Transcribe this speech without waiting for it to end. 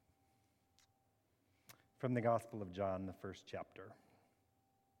From the Gospel of John, the first chapter.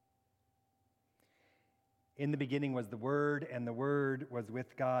 In the beginning was the Word, and the Word was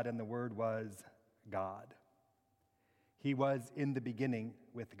with God, and the Word was God. He was in the beginning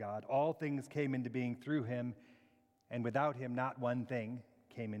with God. All things came into being through him, and without him not one thing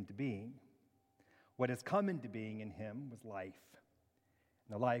came into being. What has come into being in him was life,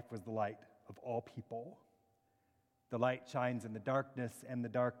 and the life was the light of all people. The light shines in the darkness, and the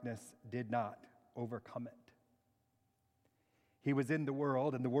darkness did not overcome it. He was in the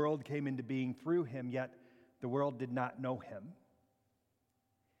world, and the world came into being through him, yet the world did not know him.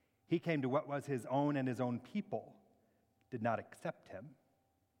 He came to what was his own, and his own people did not accept him.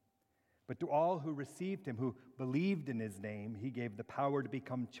 But to all who received him, who believed in his name, he gave the power to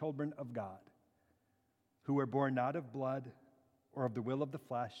become children of God, who were born not of blood, or of the will of the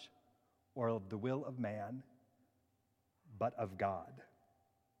flesh, or of the will of man, but of God.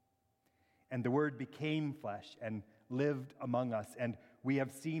 And the Word became flesh and lived among us, and we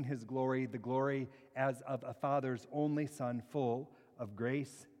have seen his glory, the glory as of a Father's only Son, full of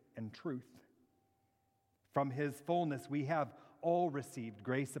grace and truth. From his fullness we have all received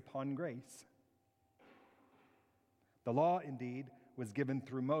grace upon grace. The law indeed was given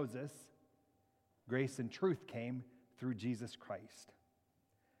through Moses. Grace and truth came through Jesus Christ.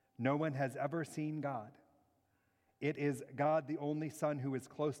 No one has ever seen God. It is God, the only Son, who is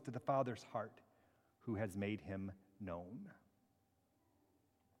close to the Father's heart, who has made him known.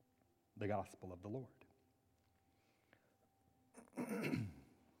 The Gospel of the Lord.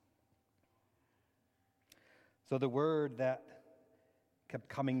 So the word that kept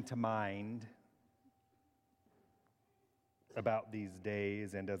coming to mind about these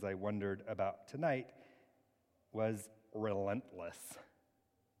days, and as I wondered about tonight, was relentless.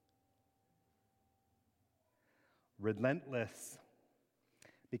 Relentless,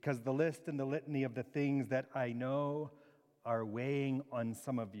 because the list and the litany of the things that I know are weighing on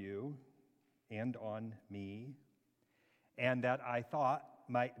some of you and on me, and that I thought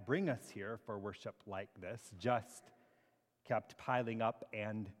might bring us here for worship like this, just kept piling up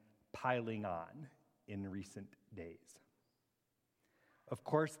and piling on in recent days. Of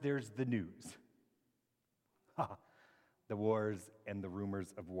course, there's the news. The wars and the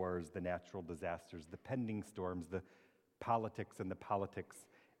rumors of wars, the natural disasters, the pending storms, the politics and the politics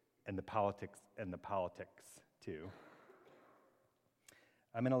and the politics and the politics, too.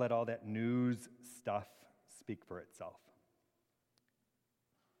 I'm going to let all that news stuff speak for itself.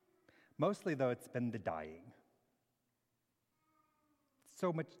 Mostly, though, it's been the dying.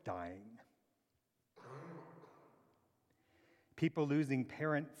 So much dying. People losing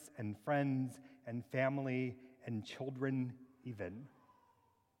parents and friends and family and children even.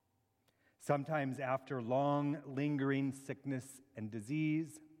 Sometimes after long, lingering sickness and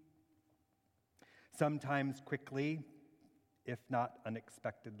disease. Sometimes quickly, if not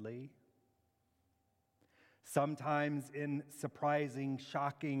unexpectedly. Sometimes in surprising,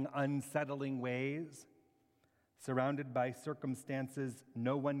 shocking, unsettling ways, surrounded by circumstances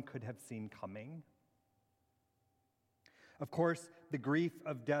no one could have seen coming. Of course, the grief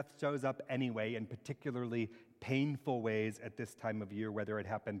of death shows up anyway in particularly painful ways at this time of year, whether it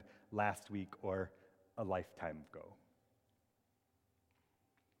happened last week or a lifetime ago.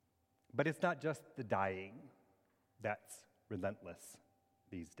 But it's not just the dying that's relentless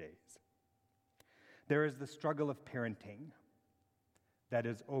these days. There is the struggle of parenting that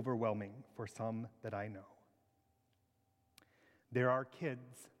is overwhelming for some that I know. There are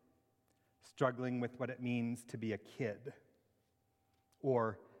kids struggling with what it means to be a kid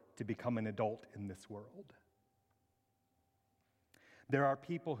or to become an adult in this world. There are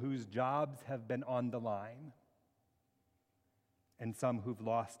people whose jobs have been on the line, and some who've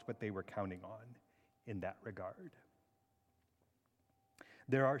lost what they were counting on in that regard.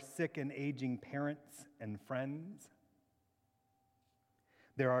 There are sick and aging parents and friends.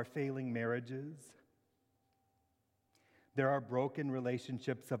 There are failing marriages. There are broken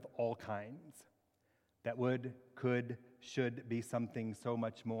relationships of all kinds that would, could, should be something so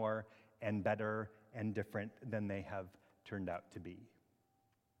much more and better and different than they have turned out to be.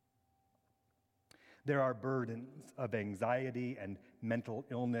 There are burdens of anxiety and mental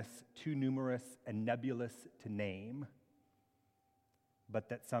illness too numerous and nebulous to name, but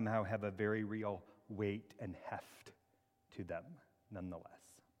that somehow have a very real weight and heft to them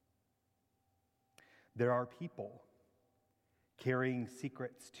nonetheless. There are people carrying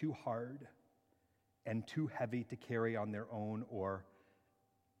secrets too hard and too heavy to carry on their own or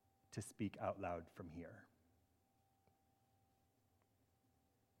to speak out loud from here.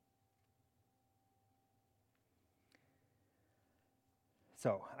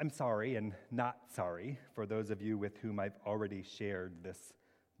 So I'm sorry and not sorry for those of you with whom I've already shared this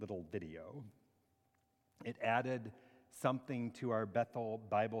little video. It added something to our Bethel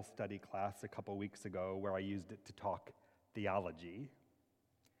Bible study class a couple weeks ago where I used it to talk theology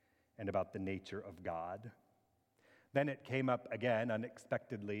and about the nature of God. Then it came up again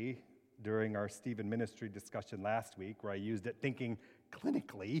unexpectedly during our Stephen ministry discussion last week where I used it thinking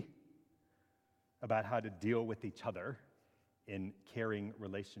clinically about how to deal with each other in caring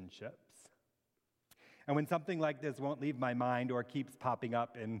relationships. And when something like this won't leave my mind or keeps popping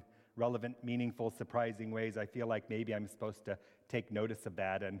up in relevant, meaningful, surprising ways, I feel like maybe I'm supposed to take notice of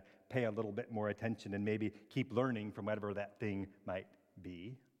that and pay a little bit more attention and maybe keep learning from whatever that thing might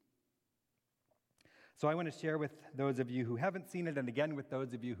be. So I want to share with those of you who haven't seen it, and again with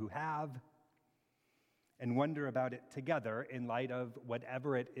those of you who have, and wonder about it together in light of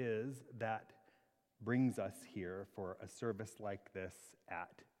whatever it is that brings us here for a service like this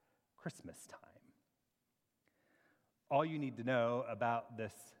at Christmas time. All you need to know about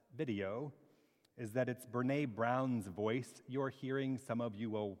this video is that it's Brene Brown's voice you're hearing. Some of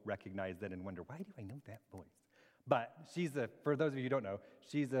you will recognize that and wonder, why do I know that voice? But for those of you who don't know,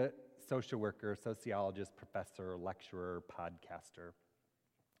 she's a social worker, sociologist, professor, lecturer, podcaster.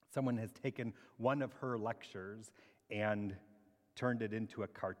 Someone has taken one of her lectures and turned it into a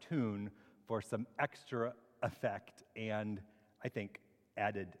cartoon for some extra effect and, I think,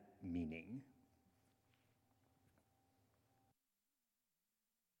 added meaning.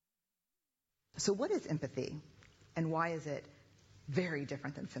 So what is empathy, and why is it very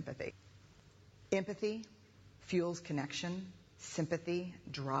different than sympathy? Empathy fuels connection. Sympathy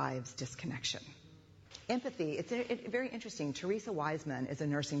drives disconnection. Empathy, it's very interesting. Teresa Wiseman is a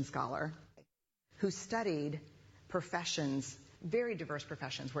nursing scholar who studied professions, very diverse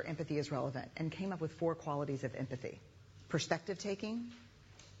professions where empathy is relevant, and came up with 4 qualities of empathy. Perspective taking,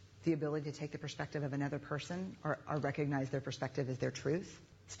 the ability to take the perspective of another person or recognize their perspective as their truth.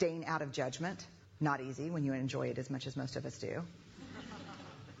 Staying out of judgment, not easy when you enjoy it as much as most of us do.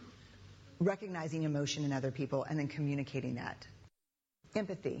 Recognizing emotion in other people and then communicating that.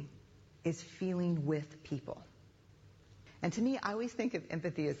 Empathy is feeling with people. And to me, I always think of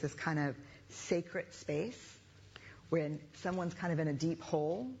empathy as this kind of sacred space when someone's kind of in a deep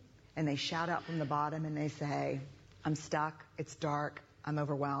hole and they shout out from the bottom and they say, I'm stuck, it's dark, I'm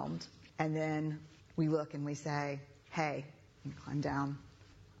overwhelmed. And then we look and we say, hey, you climb down.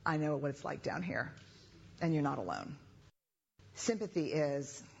 I know what it's like down here, and you're not alone. Sympathy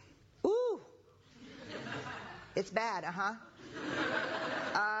is, ooh, it's bad,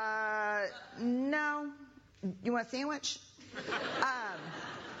 no, you want a sandwich?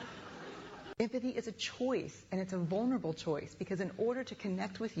 Empathy is a choice, and it's a vulnerable choice, because in order to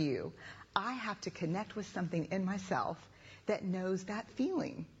connect with you, I have to connect with something in myself that knows that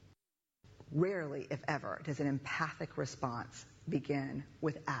feeling. Rarely, if ever, does an empathic response begin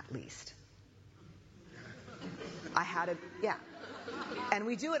with at least. Yeah. And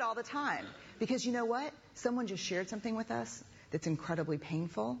we do it all the time. Because you know what? Someone just shared something with us that's incredibly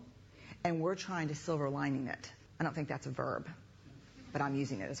painful, and we're trying to silver lining it. I don't think that's a verb, but I'm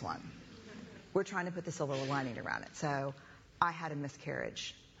using it as one. We're trying to put the silver lining around it. So, I had a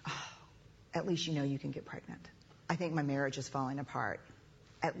miscarriage. Oh, at least you know you can get pregnant. I think my marriage is falling apart.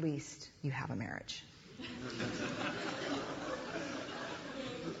 At least you have a marriage.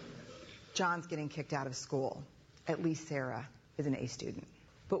 John's getting kicked out of school. At least Sarah is an A student.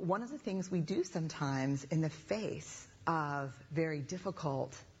 But one of the things we do sometimes in the face of very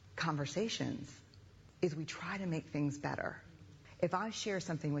difficult conversations is we try to make things better. If I share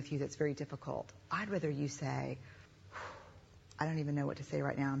something with you that's very difficult, I'd rather you say, I don't even know what to say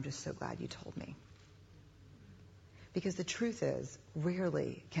right now, I'm just so glad you told me. Because the truth is,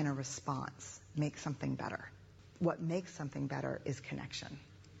 rarely can a response make something better. What makes something better is connection.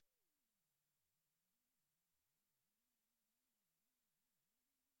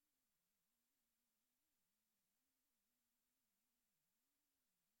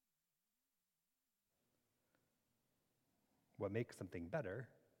 What makes something better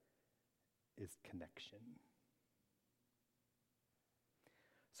is connection.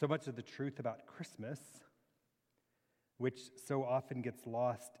 So much of the truth about Christmas, which so often gets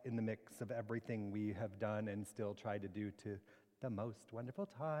lost in the mix of everything we have done and still try to do to the most wonderful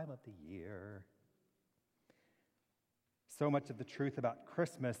time of the year. So much of the truth about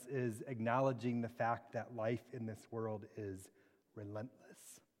Christmas is acknowledging the fact that life in this world is relentless.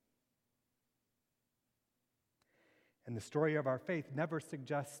 And the story of our faith never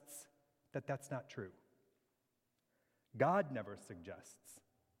suggests that that's not true. God never suggests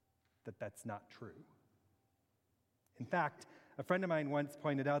that that's not true. In fact, A friend of mine once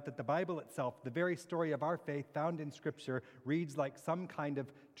pointed out that the Bible itself, the very story of our faith found in Scripture, reads like some kind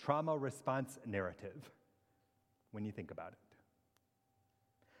of trauma response narrative when you think about it.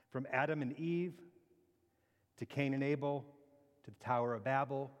 From Adam and Eve, to Cain and Abel, to the Tower of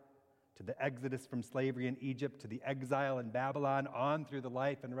Babel, to the exodus from slavery in Egypt, to the exile in Babylon, on through the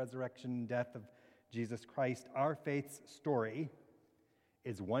life and resurrection and death of Jesus Christ, our faith's story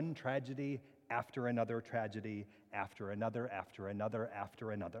is one tragedy after another tragedy, after another, after another,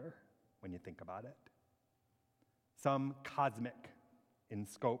 after another, when you think about it. Some cosmic in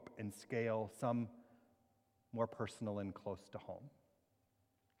scope and scale, some more personal and close to home.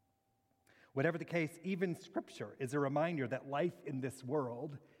 Whatever the case, even Scripture is a reminder that life in this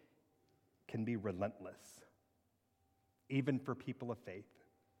world can be relentless, even for people of faith,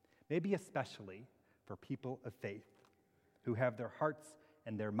 maybe especially for people of faith who have their hearts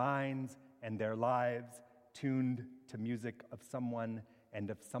and their minds and their lives tuned to music of someone and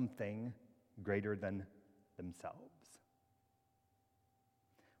of something greater than themselves.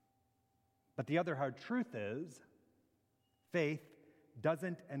 But the other hard truth is, faith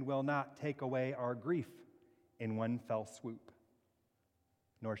doesn't and will not take away our grief in one fell swoop,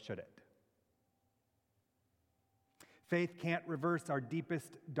 nor should it. Faith can't reverse our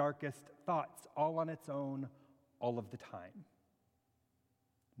deepest, darkest thoughts all on its own, all of the time,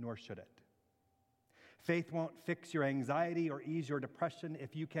 nor should it. Faith won't fix your anxiety or ease your depression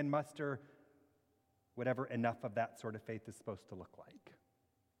if you can muster whatever enough of that sort of faith is supposed to look like.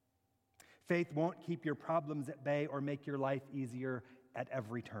 Faith won't keep your problems at bay or make your life easier at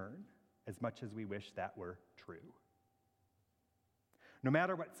every turn, as much as we wish that were true. No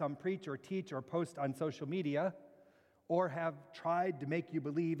matter what some preach or teach or post on social media, or have tried to make you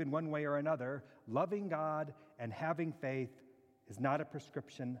believe in one way or another, loving God and having faith is not a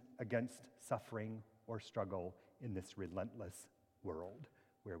prescription against suffering or struggle in this relentless world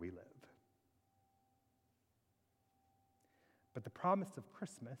where we live. But the promise of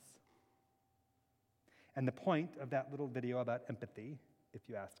Christmas, and the point of that little video about empathy, if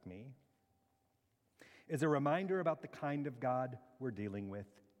you ask me, is a reminder about the kind of God we're dealing with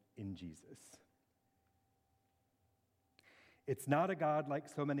in Jesus. It's not a God like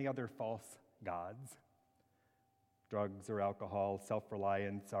so many other false gods. Drugs or alcohol,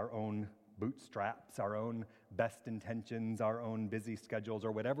 self-reliance, our own bootstraps, our own best intentions, our own busy schedules,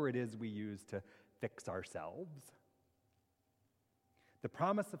 or whatever it is we use to fix ourselves. The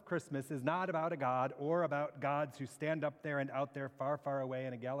promise of Christmas is not about a God or about gods who stand up there and out there far, far away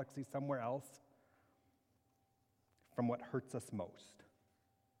in a galaxy somewhere else from what hurts us most.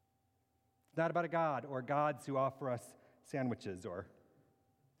 It's not about a God or gods who offer us sandwiches or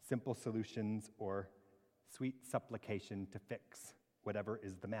simple solutions or sweet supplication to fix whatever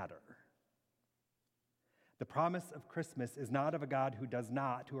is the matter. The promise of Christmas is not of a God who does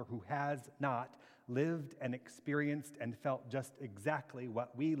not, or who has not, lived and experienced and felt just exactly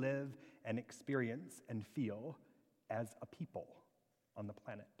what we live and experience and feel as a people on the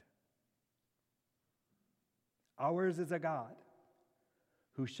planet. Ours is a God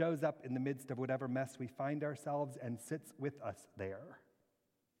who shows up in the midst of whatever mess we find ourselves and sits with us there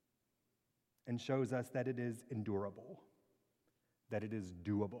and shows us that it is endurable, that it is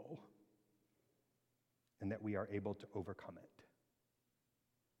doable, and that we are able to overcome it.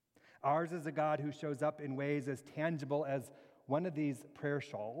 Ours is a God who shows up in ways as tangible as one of these prayer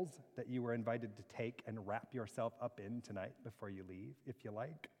shawls that you were invited to take and wrap yourself up in tonight before you leave, if you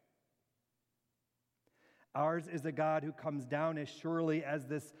like. Ours is a God who comes down as surely as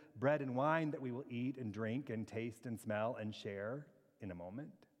this bread and wine that we will eat and drink and taste and smell and share in a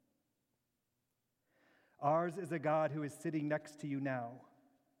moment. Ours is a God who is sitting next to you now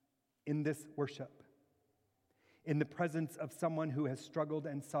in this worship, in the presence of someone who has struggled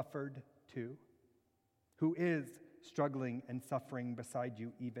and suffered too, who is struggling and suffering beside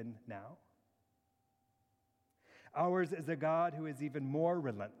you even now. Ours is a God who is even more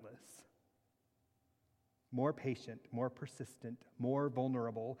relentless, more patient, more persistent, more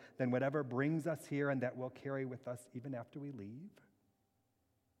vulnerable than whatever brings us here and that we'll carry with us even after we leave.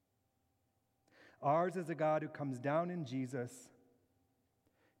 Ours is a God who comes down in Jesus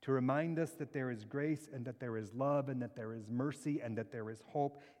to remind us that there is grace and that there is love and that there is mercy and that there is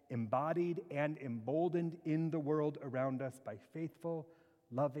hope embodied and emboldened in the world around us by faithful,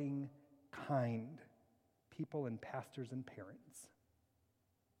 loving, kind people and pastors and parents,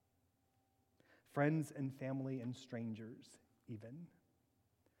 friends and family and strangers even,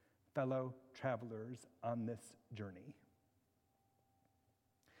 fellow travelers on this journey.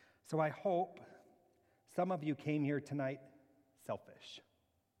 So I hope some of you came here tonight selfish.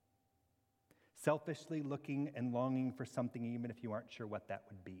 selfishly looking and longing for something even if you aren't sure what that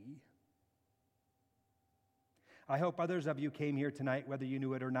would be. I hope others of you came here tonight, whether you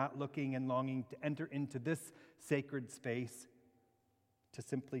knew it or not, looking and longing to enter into this sacred space, to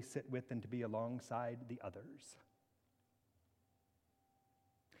simply sit with and to be alongside the others.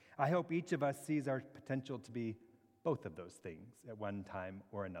 I hope each of us sees our potential to be both of those things at one time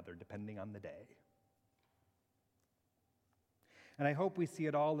or another, depending on the day. And I hope we see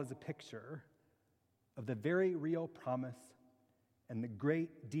it all as a picture of the very real promise and the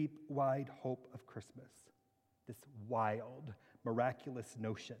great, deep, wide hope of Christmas. This wild, miraculous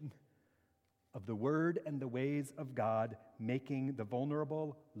notion of the Word and the ways of God making the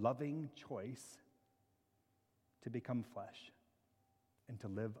vulnerable, loving choice to become flesh and to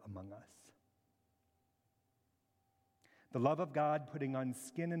live among us. The love of God putting on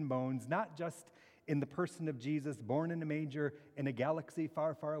skin and bones, not just in the person of Jesus, born in a manger in a galaxy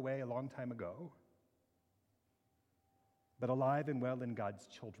far, far away a long time ago, but alive and well in God's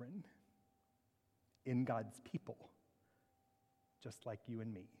children, in God's people, just like you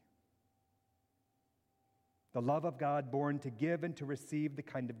and me. The love of God born to give and to receive the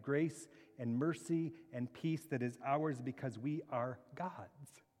kind of grace and mercy and peace that is ours because we are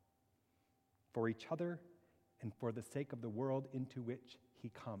God's, for each other and for the sake of the world into which he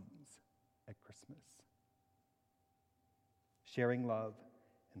comes at Christmas. Sharing love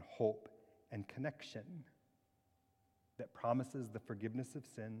and hope and connection that promises the forgiveness of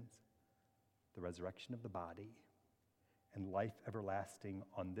sins, the resurrection of the body, and life everlasting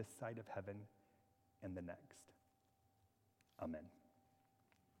on this side of heaven and the next. Amen.